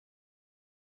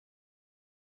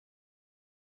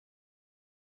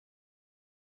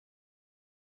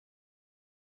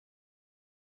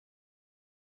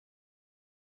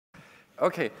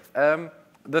Okay,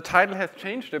 the title has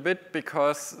changed a bit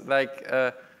because, like,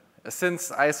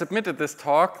 since I submitted this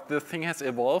talk, the thing has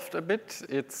evolved a bit.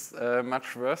 It's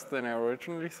much worse than I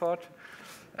originally thought.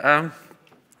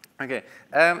 Okay,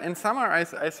 in summer,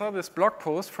 I saw this blog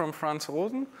post from Franz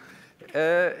Rosen.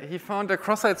 He found a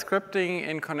cross-site scripting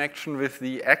in connection with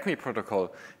the ACME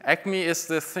protocol. ACME is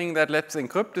the thing that Let's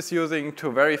Encrypt is using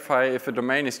to verify if a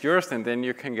domain is yours, and then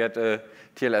you can get a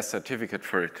TLS certificate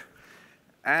for it.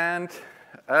 And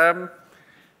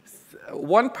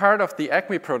one part of the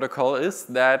ACME protocol is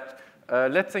that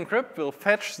Let's Encrypt will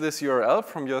fetch this URL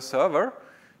from your server,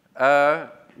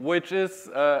 which is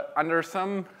under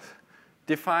some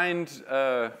defined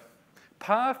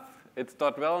path. It's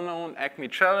 .well-known, ACME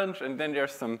challenge, and then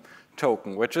there's some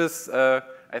token, which is, I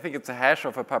think it's a hash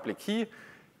of a public key.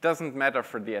 Doesn't matter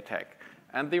for the attack.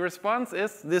 And the response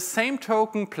is this same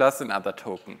token plus another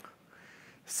token.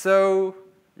 So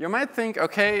you might think,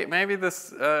 OK, maybe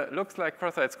this looks like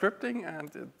cross-site scripting.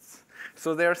 And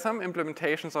so there are some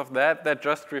implementations of that that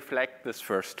just reflect this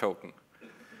first token.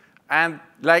 And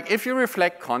like, if you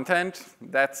reflect content,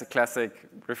 that's a classic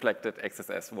reflected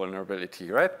XSS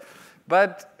vulnerability, right?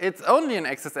 But it's only an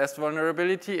XSS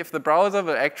vulnerability if the browser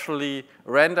will actually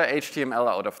render HTML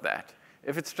out of that.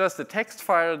 If it's just a text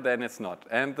file, then it's not.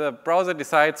 And the browser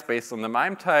decides based on the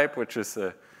MIME type, which is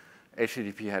a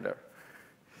HTTP header.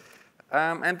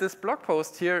 And this blog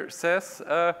post here says,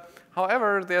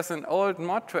 however, there's an old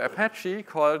mod to Apache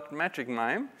called Magic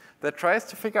MIME that tries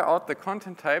to figure out the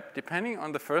content type depending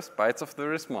on the first bytes of the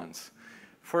response.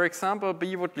 For example,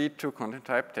 B would lead to content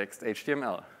type text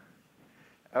HTML.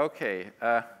 OK,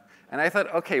 and I thought,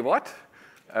 OK, what?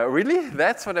 Really?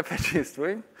 That's what Apache is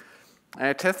doing? And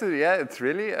I tested, yeah, it's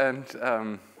really, and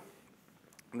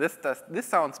this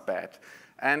sounds bad.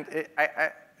 And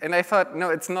I thought, no,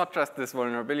 it's not just this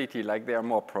vulnerability. Like, there are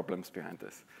more problems behind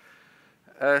this.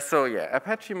 So yeah,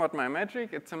 Apache mod my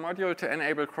magic. It's a module to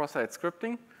enable cross-site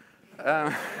scripting.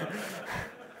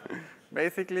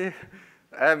 Basically.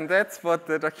 That's what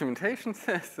the documentation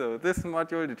says. So this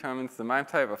module determines the MIME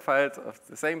type of files of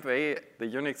the same way the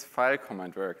Unix file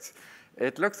command works.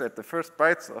 It looks at the first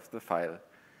bytes of the file.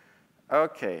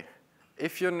 OK.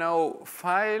 If you know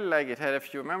file, like it had a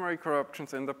few memory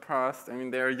corruptions in the past, I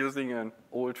mean, they're using an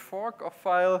old fork of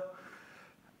file.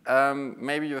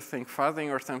 Maybe you think fuzzing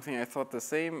or something. I thought the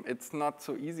same. It's not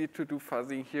so easy to do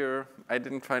fuzzing here. I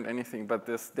didn't find anything, but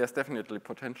there's definitely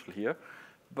potential here.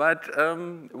 But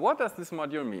what does this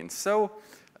module mean? So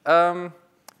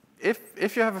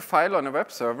if you have a file on a web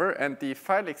server and the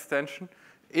file extension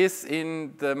is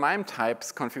in the MIME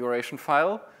types configuration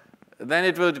file, then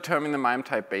it will determine the MIME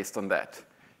type based on that.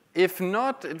 If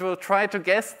not, it will try to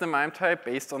guess the MIME type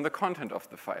based on the content of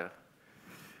the file.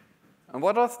 And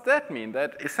what does that mean?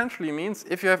 That essentially means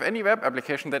if you have any web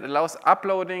application that allows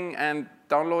uploading and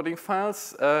downloading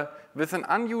files with an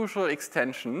unusual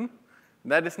extension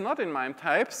that is not in MIME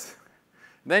types,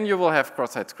 then you will have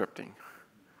cross-site scripting.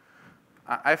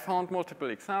 I found multiple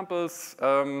examples,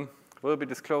 will be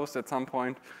disclosed at some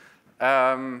point.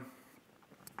 But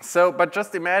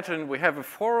just imagine we have a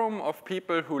forum of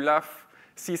people who love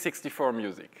C64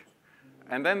 music.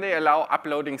 And then they allow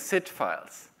uploading SID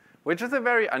files, which is a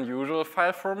very unusual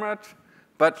file format.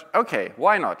 But OK,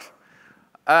 why not?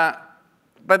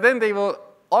 But then they will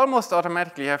almost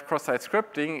automatically have cross-site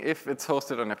scripting if it's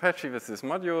hosted on Apache with this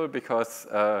module, because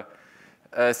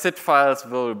SID files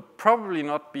will probably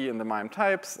not be in the MIME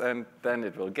types, and then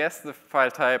it will guess the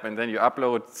file type, and then you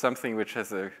upload something which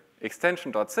has an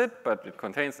extension .SID, but it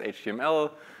contains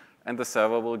HTML, and the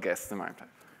server will guess the MIME type.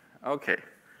 OK.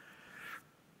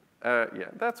 Yeah,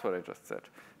 that's what I just said.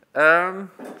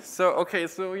 OK,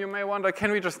 so you may wonder,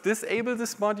 can we just disable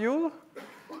this module?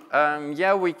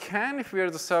 Yeah, we can if we're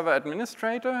the server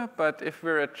administrator, but if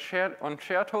we're on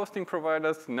shared hosting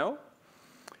providers, no.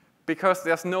 Because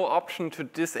there's no option to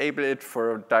disable it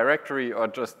for a directory or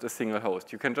just a single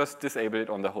host. You can just disable it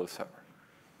on the whole server.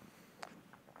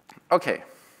 OK.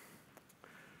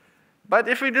 But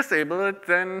if we disable it,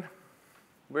 then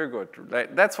we're good.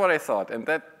 Like, that's what I thought. And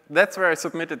that's where I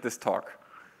submitted this talk.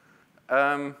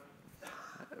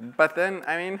 But then,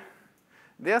 I mean,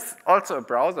 there's also a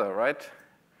browser, right?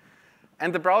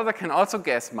 And the browser can also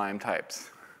guess MIME types.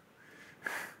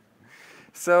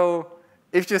 So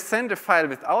if you send a file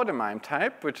without a MIME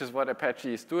type, which is what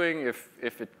Apache is doing if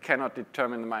it cannot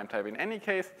determine the MIME type in any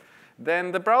case,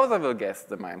 then the browser will guess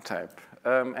the MIME type.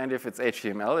 And if it's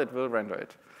HTML, it will render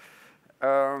it.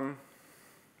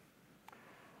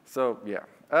 So yeah.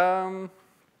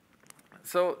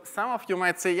 So some of you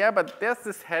might say, yeah, but there's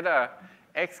this header,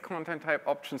 X content type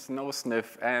options, no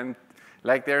sniff. And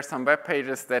Like there are some web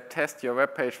pages that test your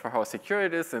web page for how secure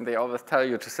it is, and they always tell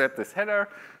you to set this header.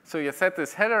 So you set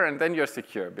this header, and then you're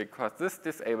secure, because this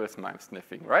disables MIME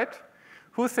sniffing, right?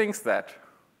 Who thinks that?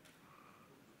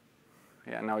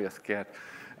 Yeah, now you're scared.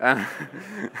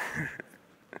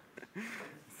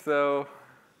 So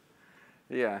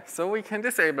yeah, so we can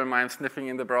disable MIME sniffing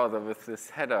in the browser with this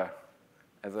header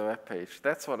as a web page.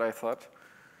 That's what I thought.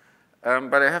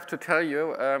 But I have to tell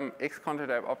you, X content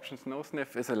type options no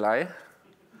sniff is a lie.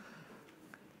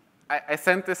 I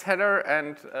sent this header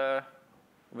and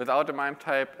without a MIME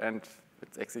type, and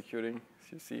it's executing,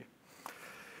 as you see.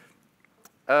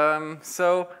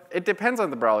 So it depends on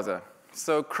the browser.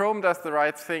 So Chrome does the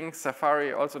right thing,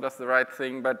 Safari also does the right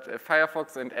thing, but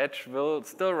Firefox and Edge will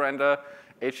still render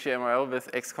HTML with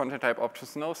X content type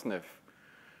options no sniff.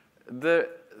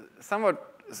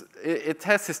 It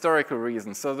has historical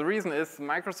reasons. So the reason is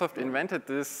Microsoft invented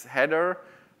this header,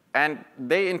 and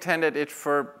they intended it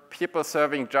for people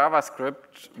serving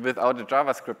JavaScript without a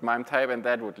JavaScript MIME type, and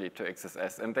that would lead to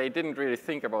XSS. And they didn't really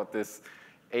think about this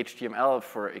HTML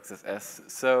for XSS.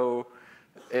 So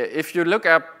if you look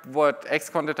up what X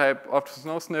content type options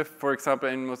no sniff, for example,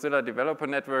 in Mozilla Developer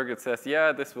Network, it says,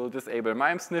 yeah, this will disable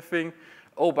MIME sniffing.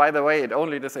 Oh, by the way, it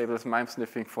only disables MIME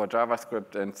sniffing for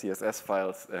JavaScript and CSS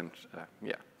files, and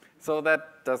yeah. So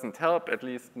that doesn't help, at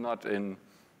least not in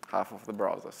half of the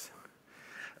browsers.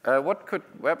 What could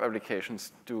web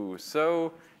applications do?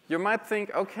 So you might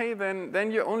think, okay,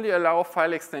 then you only allow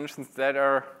file extensions that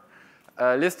are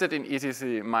listed in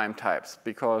etc MIME types,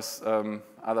 because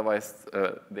otherwise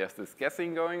there's this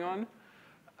guessing going on.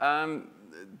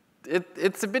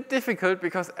 It's a bit difficult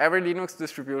because every Linux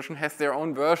distribution has their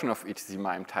own version of etc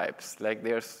MIME types. Like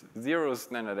there's zero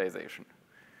standardization.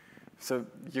 So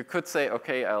you could say,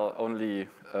 okay, I'll only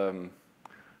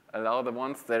allow the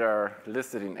ones that are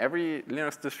listed in every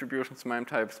Linux distribution's MIME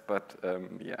types, but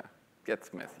yeah, it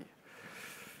gets messy.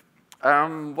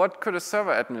 What could a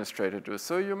server administrator do?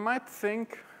 So you might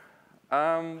think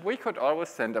we could always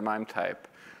send a MIME type.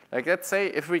 Like let's say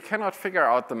if we cannot figure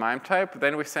out the MIME type,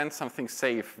 then we send something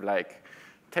safe like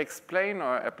text plain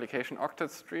or application octet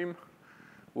stream,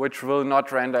 which will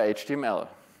not render HTML.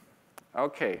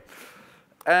 Okay.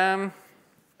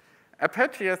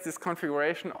 Apache has this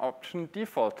configuration option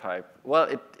default type. Well,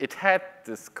 it had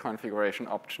this configuration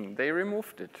option. They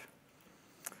removed it.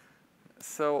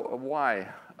 So why?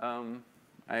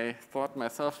 I thought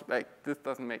myself, like, this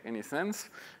doesn't make any sense.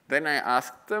 Then I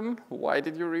asked them, why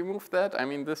did you remove that? I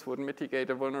mean, this would mitigate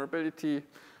a vulnerability.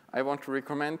 I want to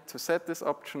recommend to set this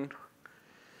option.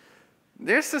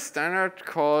 There's a standard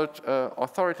called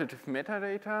authoritative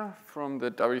metadata from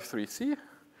the W3C.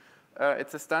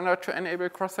 It's a standard to enable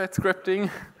cross-site scripting.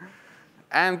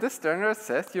 And this standard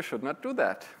says you should not do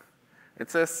that. It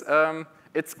says,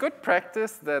 it's good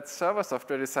practice that server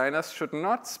software designers should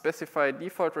not specify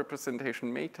default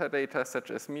representation metadata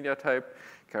such as media type,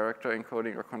 character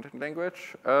encoding, or content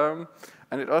language. And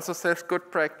it also says good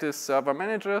practice server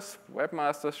managers,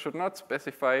 webmasters should not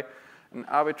specify an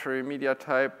arbitrary media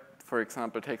type, for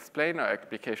example, text plain or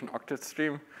application octet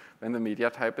stream, when the media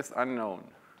type is unknown.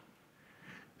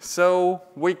 So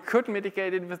we could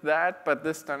mitigate it with that, but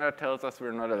this standard tells us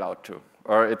we're not allowed to,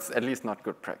 or it's at least not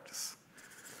good practice.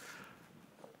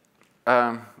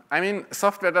 I mean,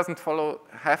 software doesn't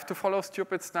have to follow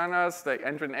stupid standards. Like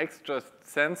Nginx just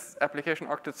sends application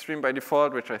octet stream by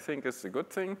default, which I think is a good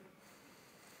thing.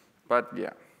 But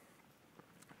yeah.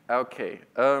 Okay,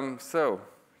 so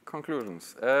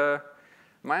conclusions.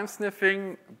 MIME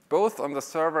sniffing, both on the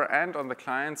server and on the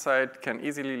client side, can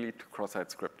easily lead to cross-site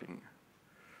scripting.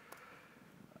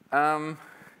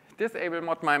 Disable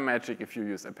mod MIME magic if you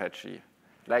use Apache.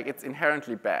 Like, it's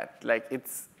inherently bad. Like,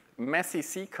 it's messy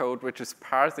C code, which is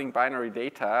parsing binary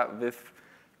data with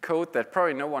code that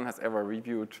probably no one has ever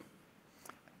reviewed,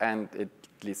 and it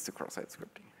leads to cross-site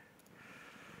scripting.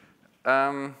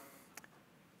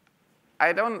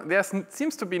 There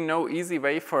seems to be no easy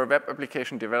way for a web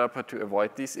application developer to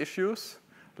avoid these issues.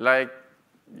 Like,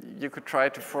 you could try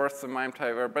to force the MIME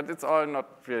type, but it's all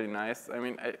not really nice. I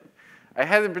mean, I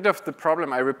had a bit of the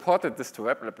problem. I reported this to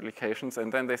web applications,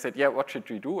 and then they said, yeah, what should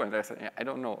we do? And I said, yeah, I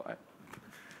don't know.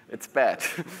 It's bad.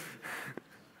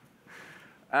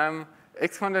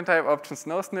 X content type options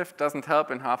no sniff doesn't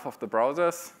help in half of the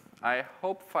browsers. I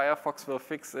hope Firefox will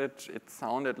fix it. It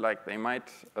sounded like they might.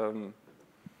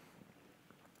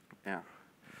 Yeah.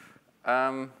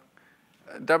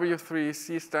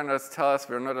 W3C standards tell us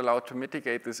we're not allowed to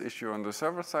mitigate this issue on the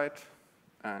server side.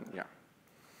 And yeah,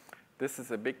 this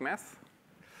is a big mess.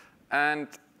 And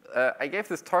I gave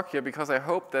this talk here because I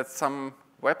hope that some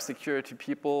web security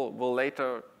people will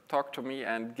later talk to me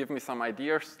and give me some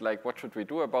ideas, like what should we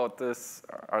do about this?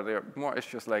 Are there more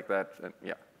issues like that? And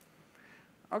yeah.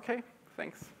 OK,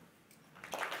 thanks.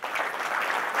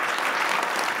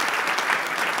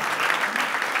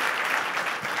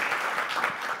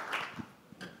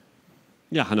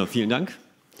 Ja, Hanno, vielen Dank.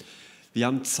 Wir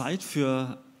haben Zeit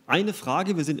für eine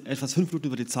Frage. Wir sind etwas 5 Minuten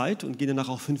über die Zeit und gehen danach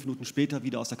auch 5 Minuten später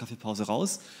wieder aus der Kaffeepause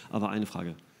raus. Aber eine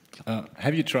Frage.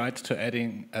 Have you tried to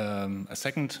adding a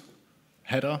second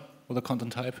header with a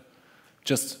content type?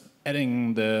 Just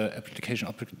adding the application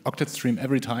octet stream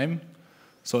every time.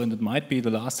 So and it might be the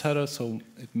last header. So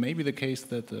it may be the case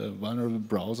that vulnerable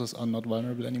browsers are not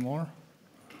vulnerable anymore.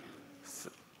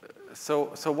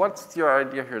 So what's your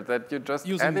idea here? That you just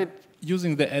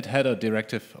using the add header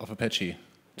directive of Apache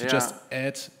to Yeah. just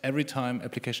add every time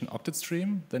application octet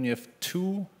stream, then you have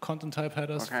 2 content type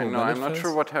headers Okay, for no, valid I'm not files.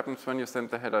 sure what happens when you send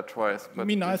the header twice, but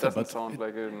Me neither, it doesn't but sound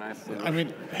like a nice solution. I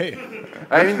mean, hey.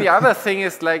 I mean, the other thing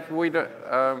is like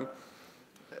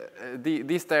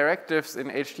these directives in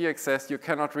htaccess, you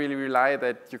cannot really rely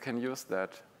that you can use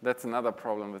that. That's another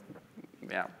problem with,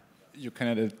 yeah. You can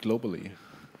add it globally.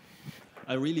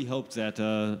 I really hope that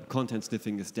content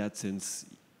sniffing is dead since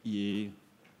EA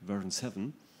version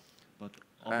 7, but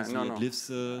obviously no. it lives.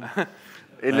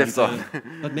 It lives on.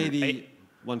 But maybe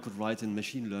one could write a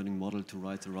machine learning model to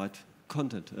write the right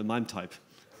content, a MIME type.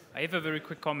 I have a very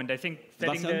quick comment. I think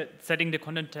setting the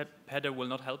content type header will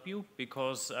not help you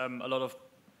because a lot of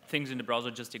things in the browser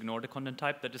just ignore the content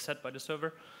type that is set by the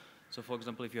server. So for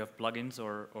example, if you have plugins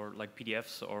or like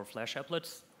PDFs or Flash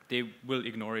applets, they will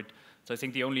ignore it. So I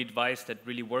think the only advice that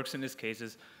really works in this case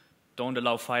is don't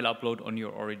allow file upload on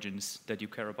your origins that you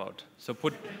care about. So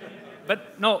but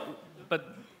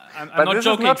I'm not this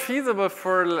joking. is not feasible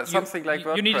for something like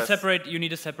WordPress. You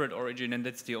need a separate origin, and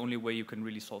that's the only way you can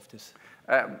really solve this.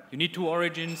 You need 2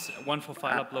 origins, one for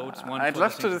file uploads, one I'd for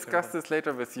love the to things you care discuss about. this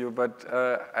later with you, but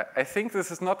I think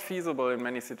this is not feasible in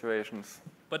many situations.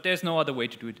 But there's no other way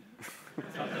to do it.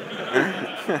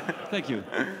 Thank you.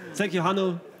 Thank you,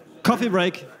 Hanno. Coffee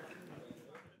break.